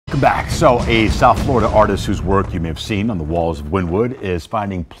Welcome back. So a South Florida artist whose work you may have seen on the walls of Wynwood is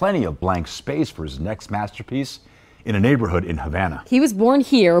finding plenty of blank space for his next masterpiece in a neighborhood in Havana. He was born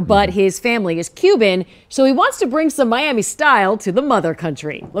here, but his family is Cuban, so he wants to bring some Miami style to the mother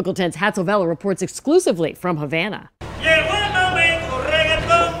country. Local 10's Hatzovella reports exclusively from Havana.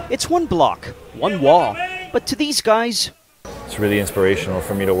 It's one block, one wall, but to these guys, it's really inspirational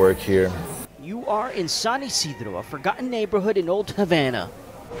for me to work here. You are in San Isidro, a forgotten neighborhood in old Havana.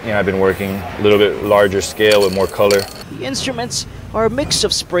 You know, I've been working a little bit larger scale with more color. The instruments are a mix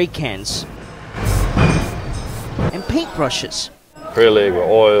of spray cans and paintbrushes. Acrylic,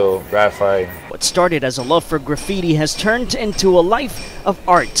 oil, graphite. What started as a love for graffiti has turned into a life of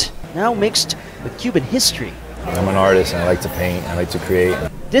art, now mixed with Cuban history. I'm an artist and I like to paint, I like to create.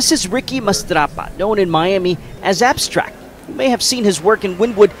 This is Ricky Mastrapa, known in Miami as Abstract. You may have seen his work in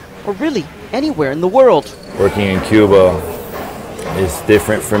Wynwood or really anywhere in the world. Working in Cuba is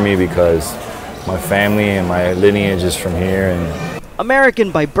different for me because my family and my lineage is from here. And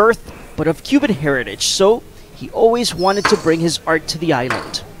American by birth, but of Cuban heritage, so he always wanted to bring his art to the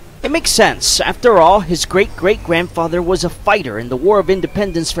island. It makes sense. After all, his great-great-grandfather was a fighter in the War of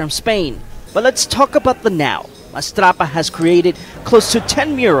Independence from Spain. But let's talk about the now. Mastrapa has created close to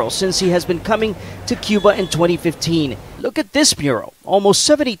 10 murals since he has been coming to Cuba in 2015. Look at this mural, almost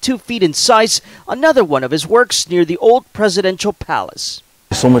 72 feet in size, another one of his works near the old presidential palace.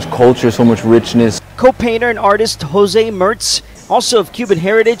 So much culture, so much richness. Co-painter and artist Jose Mertz, also of Cuban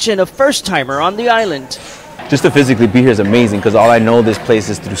heritage and a first-timer on the island. Just to physically be here is amazing because all I know this place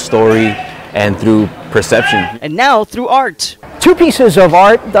is through story and through perception. And now through art. Two pieces of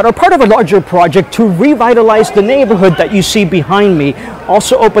art that are part of a larger project to revitalize the neighborhood that you see behind me.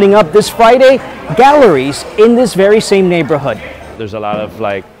 Also opening up this Friday, galleries in this very same neighborhood. there's a lot of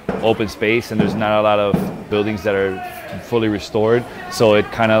like open space and there's not a lot of buildings that are fully restored. So it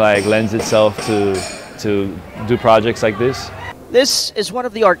kind of like lends itself to do projects like this. This is one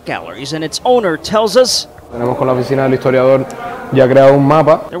of the art galleries and its owner tells us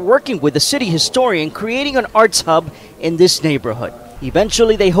They're working with the city historian creating an arts hub in this neighborhood.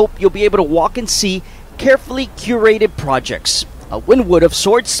 Eventually, they hope you'll be able to walk and see carefully curated projects. A Wynwood of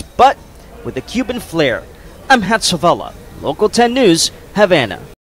sorts, but with a Cuban flair. I'm Hatzovella, Local 10 News, Havana.